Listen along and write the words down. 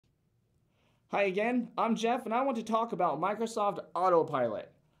Hi again, I'm Jeff and I want to talk about Microsoft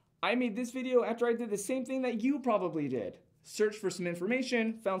Autopilot. I made this video after I did the same thing that you probably did. Searched for some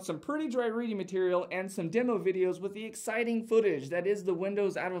information, found some pretty dry reading material, and some demo videos with the exciting footage that is the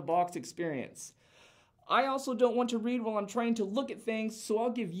Windows out-of-box experience. I also don't want to read while I'm trying to look at things, so I'll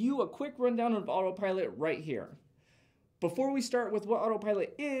give you a quick rundown of Autopilot right here. Before we start with what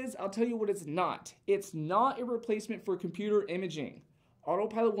Autopilot is, I'll tell you what it's not. It's not a replacement for computer imaging.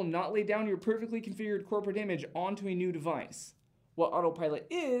 Autopilot will not lay down your perfectly configured corporate image onto a new device. What Autopilot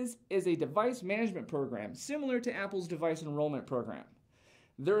is a device management program, similar to Apple's device enrollment program.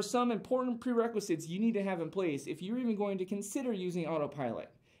 There are some important prerequisites you need to have in place if you're even going to consider using Autopilot.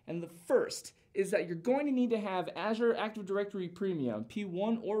 And the first is that you're going to need to have Azure Active Directory Premium,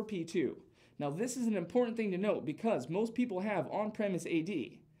 P1 or P2. Now this is an important thing to note because most people have on-premise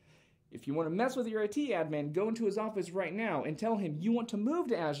AD. If you want to mess with your IT admin, go into his office right now and tell him you want to move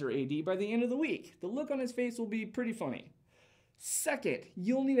to Azure AD by the end of the week. The look on his face will be pretty funny. Second,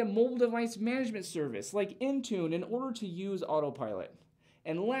 you'll need a mobile device management service like Intune in order to use Autopilot.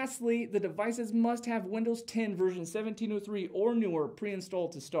 And lastly, the devices must have Windows 10 version 17.03 or newer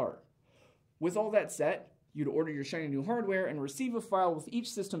pre-installed to start. With all that set, you'd order your shiny new hardware and receive a file with each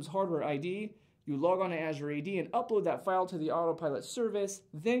system's hardware ID. You log on to Azure AD and upload that file to the Autopilot service,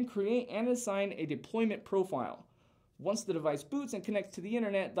 then create and assign a deployment profile. Once the device boots and connects to the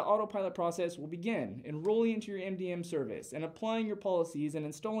internet, the Autopilot process will begin, enrolling into your MDM service and applying your policies and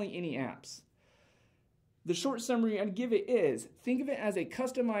installing any apps. The short summary I'd give it is, think of it as a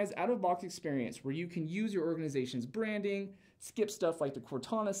customized out-of-box experience where you can use your organization's branding, skip stuff like the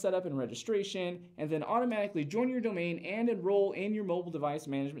Cortana setup and registration, and then automatically join your domain and enroll in your mobile device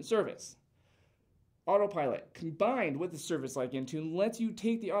management service. Autopilot, combined with a service like Intune, lets you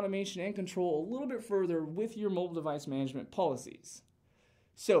take the automation and control a little bit further with your mobile device management policies.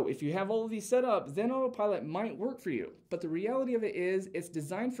 So if you have all of these set up, then Autopilot might work for you. But the reality of it is, it's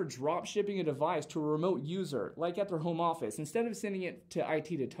designed for drop shipping a device to a remote user, like at their home office, instead of sending it to IT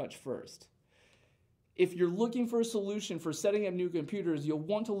to touch first. If you're looking for a solution for setting up new computers, you'll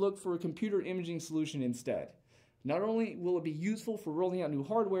want to look for a computer imaging solution instead. Not only will it be useful for rolling out new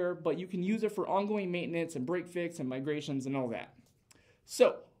hardware, but you can use it for ongoing maintenance and break fix and migrations and all that.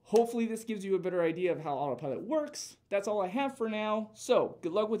 So, hopefully this gives you a better idea of how Autopilot works. That's all I have for now. So,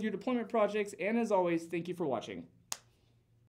 good luck with your deployment projects, and as always, thank you for watching.